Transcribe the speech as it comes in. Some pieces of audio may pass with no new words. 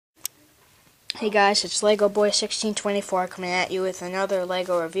Hey guys, it's Lego Boy 1624 coming at you with another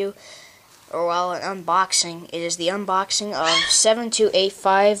Lego review, or well, an unboxing. It is the unboxing of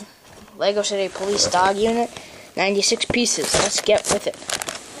 7285 Lego City Police Dog Unit, 96 pieces. Let's get with it.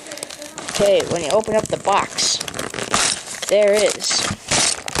 Okay, when you open up the box, there is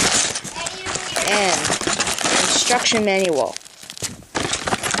an instruction manual,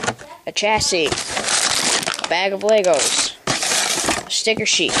 a chassis, a bag of Legos, a sticker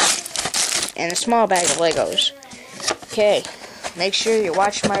sheet, and a small bag of Legos. Okay, make sure you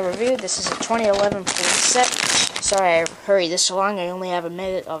watch my review. This is a 2011 police set. Sorry I hurried this along. I only have a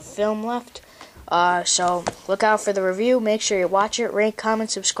minute of film left. So look out for the review. Make sure you watch it. Rate, comment,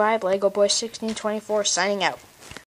 subscribe. Lego Boy 1624 signing out.